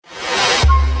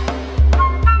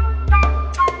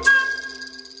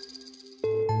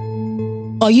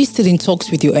Are you still in talks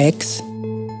with your ex?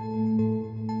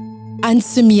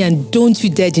 Answer me and don't you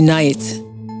dare deny it.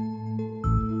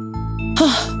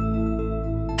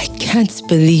 I can't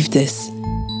believe this.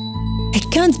 I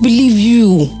can't believe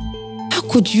you. How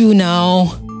could you now?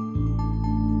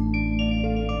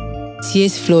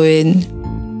 Tears flowing,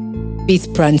 feet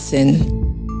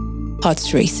prancing,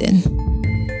 hearts racing.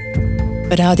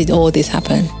 But how did all this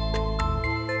happen?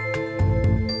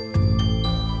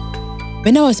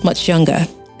 When I was much younger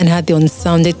and had the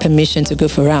unsounded permission to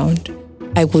goof around,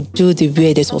 I would do the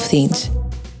weirdest of things.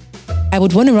 I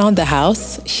would run around the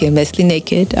house, shamelessly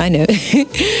naked, I know,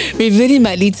 revealing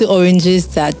my little oranges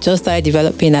that just started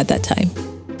developing at that time.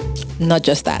 Not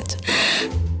just that.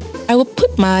 I would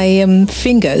put my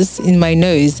fingers in my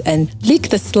nose and lick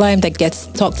the slime that gets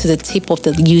stuck to the tip of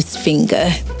the used finger,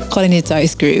 calling it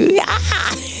ice cream.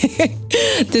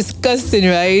 Disgusting,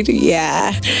 right?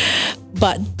 Yeah.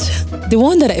 But the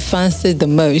one that I fancied the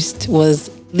most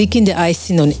was licking the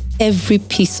icing on every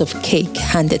piece of cake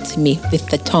handed to me with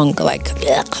the tongue, like,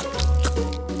 yeah.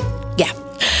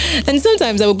 And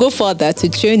sometimes I would go further to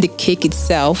chewing the cake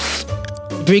itself,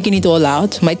 bringing it all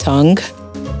out, my tongue,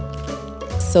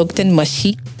 soaked and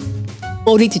mushy,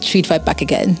 only to chew it right back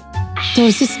again. There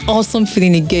was this awesome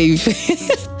feeling it gave.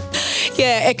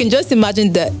 Yeah, I can just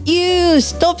imagine the, ew,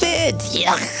 stop it,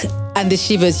 yuck, and the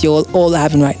shivers you're all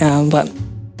having right now, but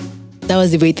that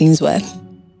was the way things were.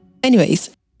 Anyways,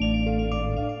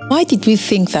 why did we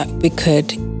think that we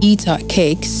could eat our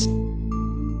cakes,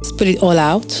 spit it all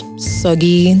out,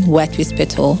 soggy, wet with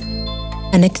spittle,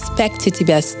 and expect it to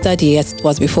be as sturdy as it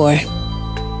was before?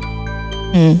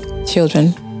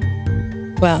 Children.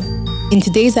 Well, in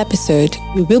today's episode,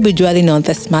 we will be dwelling on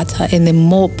this matter in a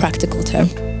more practical term.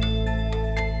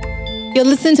 You're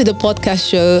listening to the podcast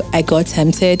show, I Got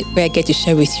Tempted, where I get to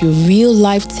share with you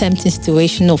real-life tempting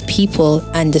situations of people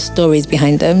and the stories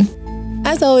behind them.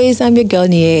 As always, I'm your girl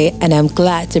Nie, and I'm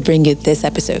glad to bring you this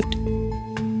episode.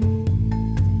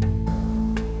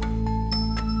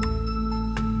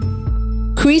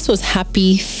 Chris was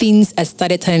happy things had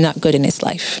started turning out good in his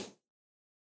life.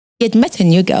 He had met a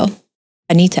new girl,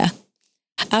 Anita,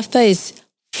 after his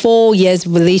 4 years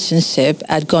relationship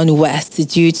had gone west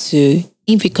due to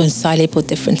irreconcilable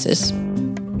differences.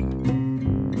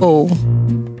 Oh,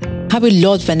 how he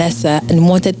loved Vanessa and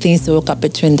wanted things to work out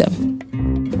between them.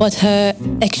 But her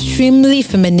extremely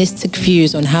feministic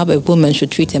views on how a woman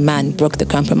should treat a man broke the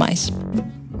compromise.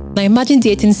 Now imagine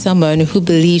dating someone who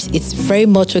believes it's very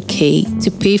much okay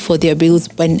to pay for their bills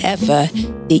whenever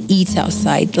they eat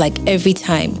outside, like every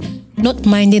time, not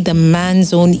minding the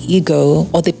man's own ego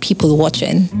or the people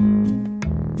watching.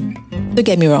 Don't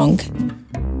get me wrong.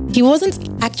 He wasn't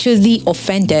actually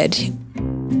offended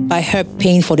by her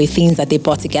paying for the things that they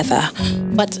bought together.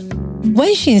 But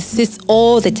when she insists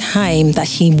all the time that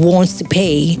she wants to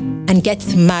pay and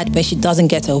gets mad when she doesn't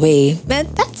get her way, man,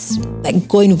 that's like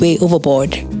going way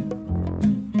overboard.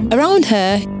 Around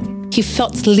her, he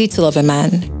felt little of a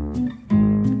man.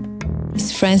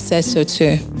 His friends said so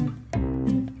too.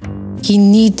 He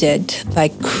needed,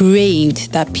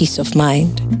 craved that peace of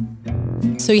mind.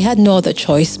 So he had no other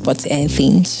choice but to end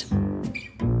things.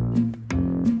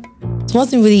 It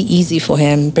wasn't really easy for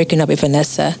him breaking up with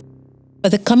Vanessa,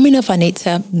 but the coming of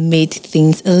Anita made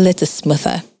things a little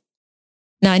smoother.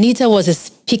 Now, Anita was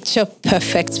a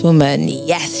picture-perfect woman.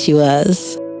 Yes, she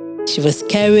was. She was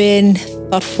caring,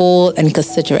 thoughtful, and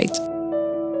considerate.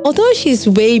 Although she's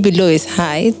way below his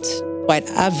height, quite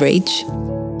average,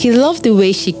 he loved the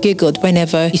way she giggled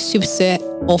whenever he sweeps her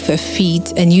off her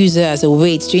feet and used her as a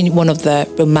weight during one of the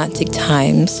romantic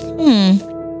times.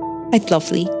 Quite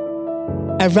lovely.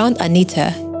 Around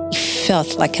Anita, he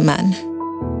felt like a man.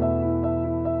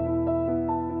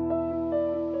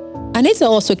 Anita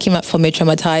also came up from a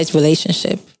traumatized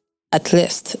relationship. At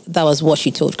least, that was what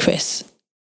she told Chris.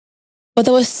 But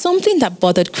there was something that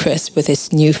bothered Chris with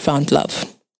his newfound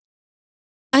love.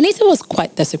 Anita was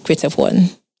quite the secretive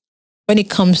one when it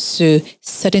comes to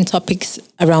certain topics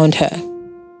around her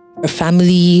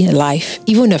family, life,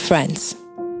 even her friends.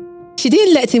 She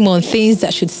didn't let him on things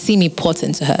that should seem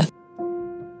important to her.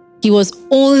 He was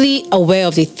only aware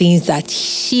of the things that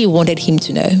she wanted him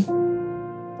to know.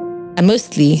 And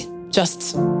mostly,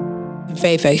 just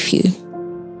very, very few.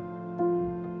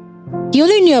 He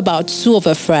only knew about 2 of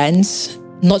her friends,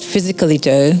 not physically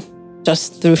though,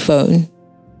 just through phone.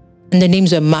 And the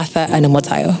names were Martha and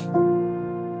Omotayo.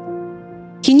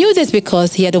 He knew this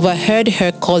because he had overheard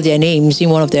her call their names in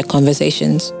one of their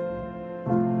conversations.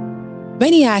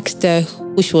 When he asked her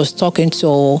who she was talking to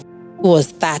or who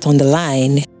was that on the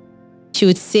line, she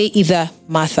would say either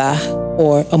Martha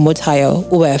or Omotayo,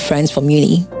 who were friends from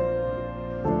uni.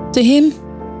 To him,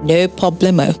 No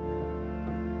problemo.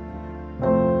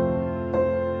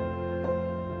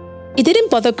 It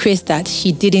didn't bother Chris that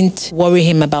she didn't worry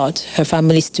him about her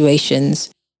family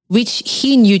situations, which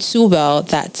he knew too well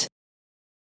that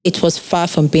it was far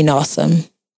from being awesome.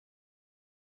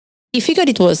 He figured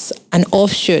it was an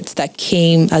offshoot that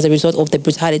came as a result of the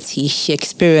brutality she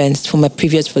experienced from a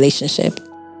previous relationship.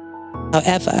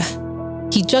 However,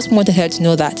 he just wanted her to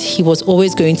know that he was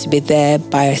always going to be there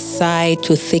by her side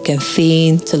through thick and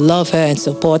thin, to love her and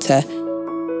support her.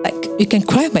 Like, you can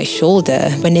cry on my shoulder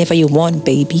whenever you want,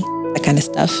 baby. That kind of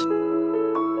stuff.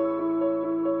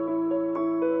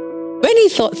 When he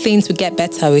thought things would get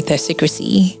better with her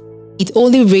secrecy, it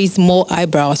only raised more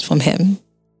eyebrows from him.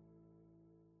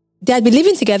 They had been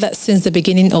living together since the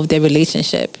beginning of their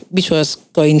relationship, which was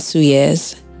going 2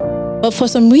 years. But for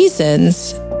some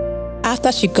reasons,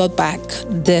 after she got back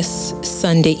this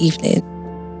Sunday evening,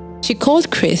 she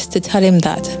called Chris to tell him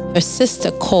that her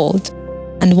sister called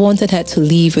and wanted her to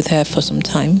leave with her for some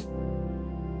time.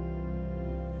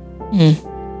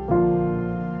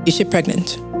 Is she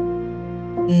pregnant?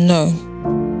 No.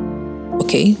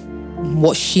 Okay.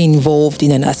 Was she involved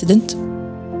in an accident?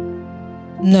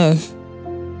 No.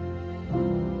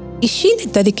 Is she in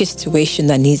a delicate situation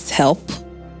that needs help?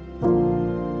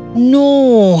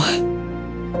 No.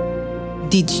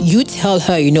 Did you tell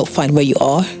her you're not fine where you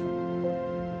are?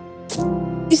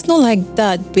 It's not like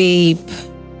that, babe.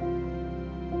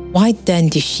 Why then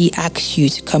did she ask you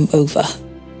to come over?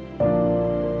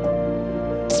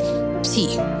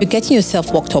 See, you're getting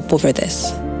yourself worked up over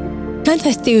this. Can't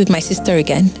I stay with my sister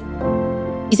again?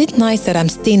 Is it nice that I'm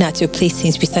staying at your place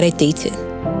since we started dating?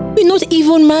 We're not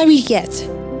even married yet.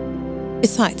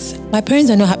 Besides, my parents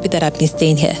are not happy that I've been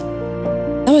staying here.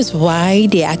 That was why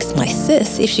they asked my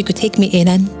sis if she could take me in,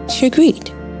 and she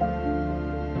agreed.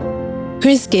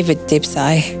 Chris gave a deep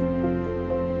sigh.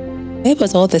 Where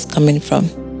was all this coming from?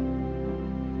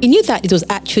 He knew that it was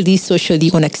actually socially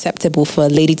unacceptable for a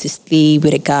lady to stay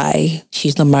with a guy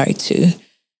she's not married to.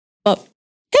 But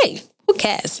hey, who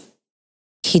cares?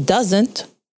 He doesn't.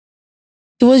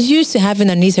 He was used to having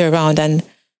Anita around, and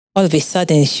all of a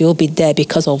sudden she'll be there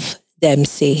because of them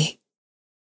say.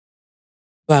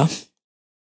 Well,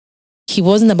 he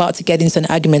wasn't about to get into an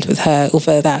argument with her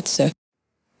over that, so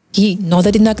he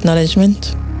nodded in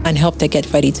acknowledgement and helped her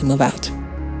get ready to move out.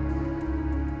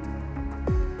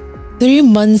 3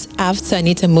 months after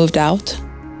Anita moved out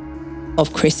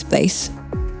of Chris' place,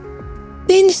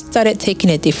 things started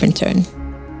taking a different turn.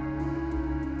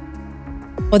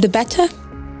 For the better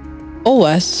or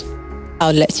worse,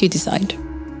 I'll let you decide.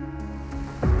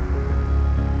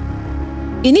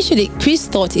 Initially, Chris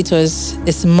thought it was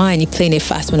his mind playing a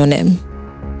fast one on him.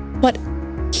 But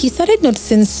he started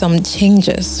noticing some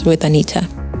changes with Anita.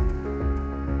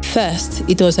 First,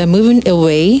 it was her moving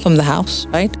away from the house,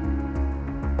 right?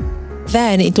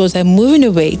 Then it was her moving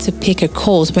away to pick her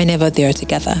calls whenever they are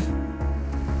together.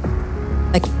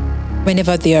 Like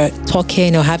whenever they are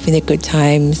talking or having a good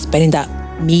time, spending that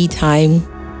me time.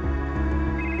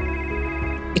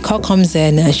 The call comes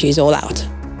in and she's all out.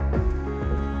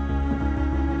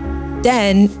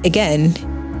 Then, again,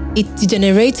 it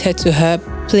degenerated to her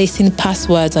placing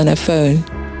passwords on her phone,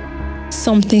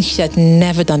 something she had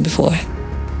never done before,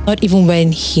 not even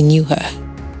when he knew her.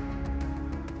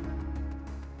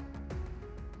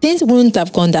 Things wouldn't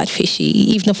have gone that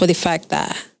fishy, if not for the fact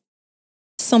that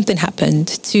something happened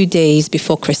 2 days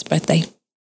before Chris' birthday.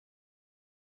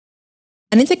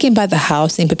 Anita came by the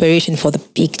house in preparation for the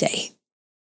big day.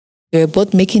 They were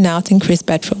both making out in Chris'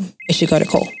 bedroom and she got a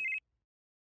call.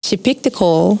 She picked the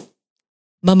call,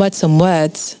 murmured some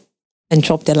words, and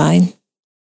dropped the line.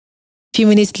 A few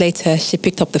minutes later, she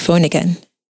picked up the phone again,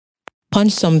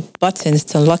 punched some buttons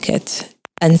to unlock it,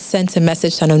 and sent a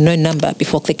message to an unknown number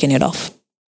before clicking it off.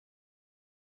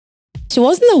 She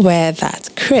wasn't aware that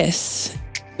Chris,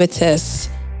 with his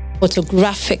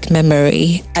photographic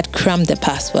memory, had crammed the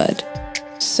password.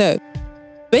 So,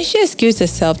 when she excused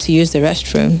herself to use the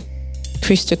restroom,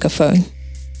 Chris took her phone.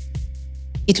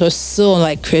 It was so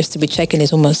unlike Chris to be checking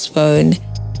his woman's phone.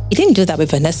 He didn't do that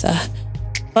with Vanessa.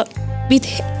 But with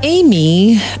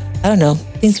Amy, I don't know,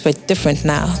 things were different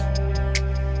now.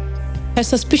 Her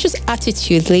suspicious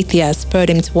attitude lately has spurred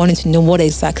him to wanting to know what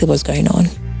exactly was going on.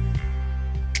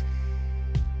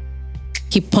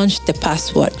 He punched the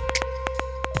password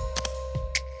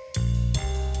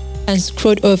and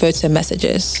scrolled over to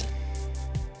messages.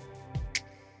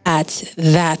 At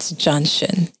that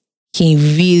junction, he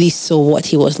really saw what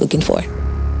he was looking for.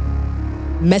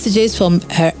 Messages from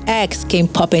her ex came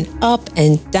popping up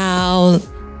and down,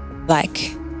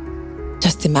 like,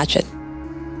 just imagine.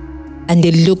 And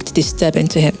they looked disturbing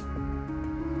to him.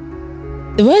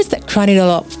 The words that crowned it all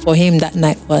up for him that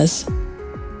night was,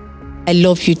 "I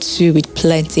love you too with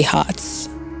plenty hearts."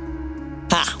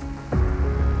 Ah.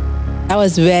 That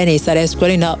was when he started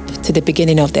scrolling up to the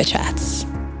beginning of their chats.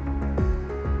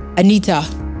 Anita.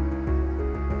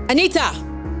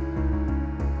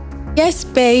 Yes,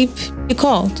 babe, you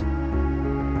called.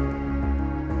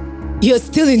 You're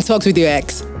still in talks with your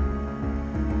ex.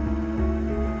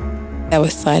 There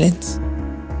was silence.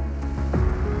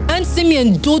 Answer me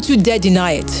and don't you dare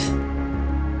deny it.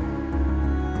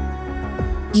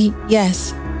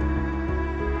 Yes.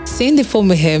 Seeing the phone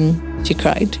with him, she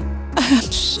cried.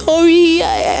 I'm sorry.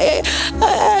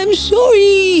 I'm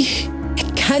sorry. I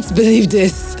can't believe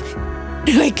this.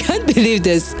 I can't believe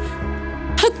this.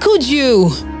 How could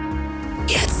you?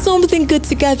 We had something good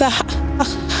together.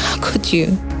 How could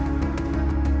you?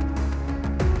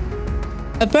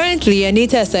 Apparently,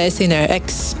 Anita started seeing her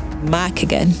ex, Mark,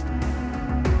 again.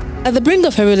 At the brink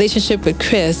of her relationship with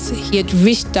Chris, he had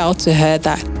reached out to her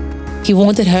that he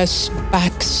wanted her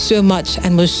back so much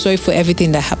and was sorry for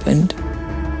everything that happened.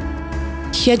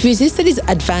 He had resisted his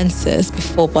advances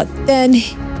before, but then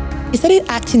he started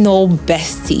acting all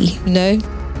bestie,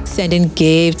 sending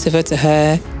gifts over to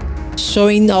her,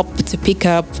 showing up to pick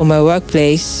her up from her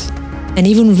workplace, and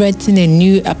even renting a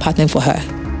new apartment for her.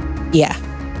 Yeah,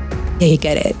 you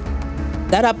get it.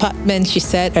 That apartment, she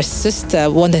said her sister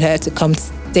wanted her to come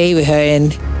stay with her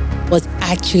in, was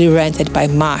actually rented by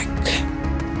Mark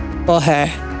for her,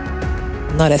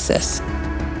 not her sis.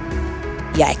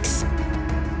 Yikes.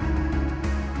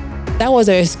 That was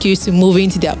her excuse to move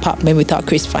into the apartment without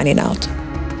Chris finding out.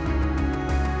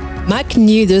 Mark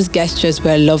knew those gestures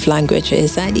were love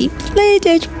languages and he played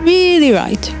it really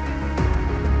right.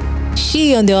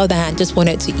 She, on the other hand, just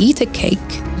wanted to eat a cake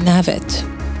and have it.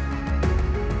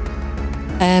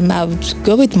 I would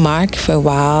go with Mark for a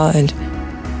while, and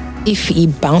if he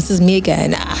bounces me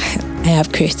again, I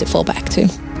have Chris to fall back to.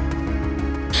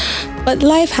 But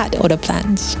life had other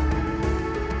plans.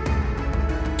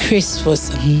 Chris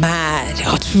was mad,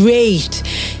 outraged.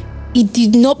 He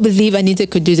did not believe Anita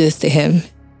could do this to him.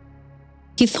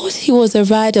 He thought he was a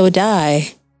ride or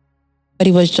die, but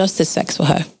he was just a sex for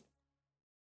her.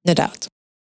 No doubt.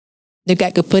 The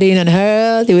guy could put it in on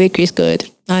her the way Chris could.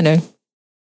 I know.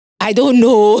 I don't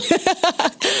know.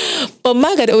 But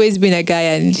Mark had always been a guy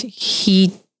and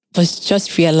he was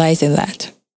just realizing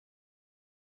that.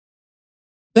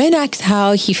 When asked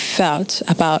how he felt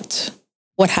about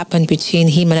what happened between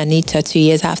him and Anita 2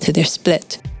 years after their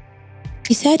split,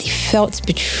 he said he felt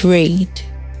betrayed,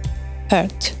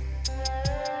 hurt,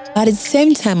 but at the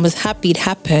same time was happy it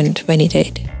happened when it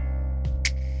did.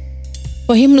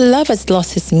 For him, love has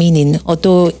lost its meaning,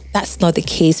 although that's not the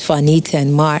case for Anita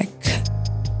and Mark,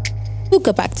 who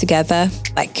got back together,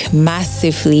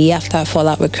 massively after a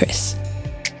fallout with Chris.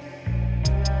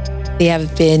 They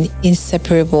have been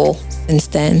inseparable since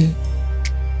then.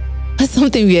 But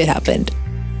something weird happened.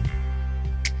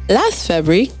 Last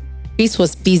February, Chris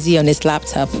was busy on his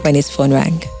laptop when his phone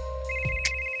rang.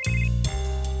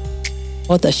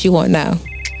 What does she want now?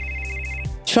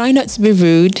 Trying not to be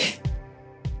rude,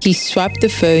 he swiped the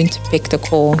phone to pick the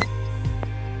call,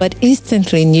 but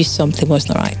instantly knew something was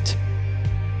not right.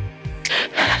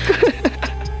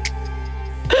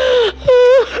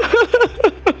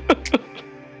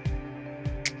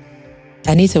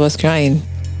 Anita was crying.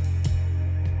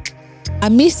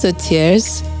 Amidst the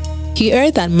tears, he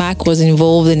heard that Mark was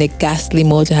involved in a ghastly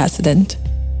motor accident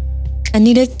and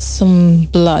needed some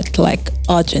blood,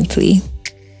 urgently.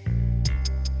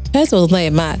 Hers was not a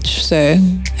match, so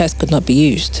hers could not be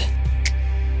used.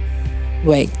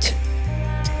 Wait.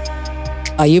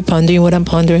 Are you pondering what I'm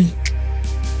pondering?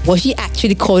 Was she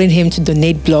actually calling him to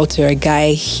donate blood to a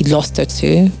guy he lost her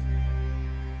to?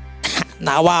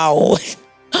 Now, wow.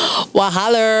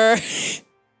 Wahaler.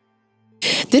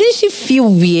 Didn't she feel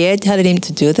weird telling him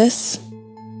to do this?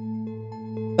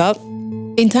 Well,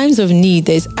 in times of need,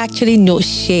 there's actually no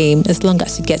shame as long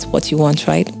as you get what you want,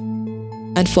 right?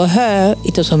 And for her,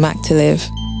 it was for Mark to live.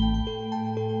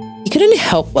 He couldn't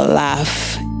help but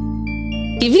laugh.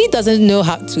 He really doesn't know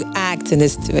how to act in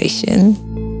this situation.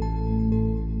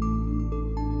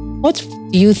 What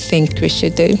do you think Chris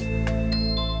should do?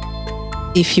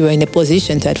 If you were in a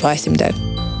position to advise him, though.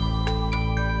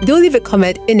 Do leave a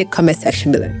comment in the comment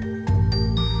section below.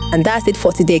 And that's it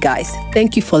for today, guys.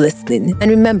 Thank you for listening. And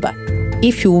remember,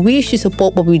 if you wish to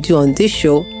support what we do on this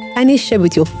show, kindly share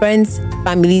with your friends,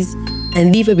 families,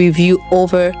 and leave a review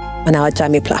over on our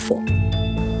Jamie platform.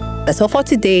 That's all for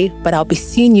today, but I'll be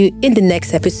seeing you in the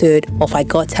next episode of I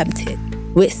Got Tempted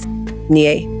with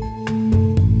Nye.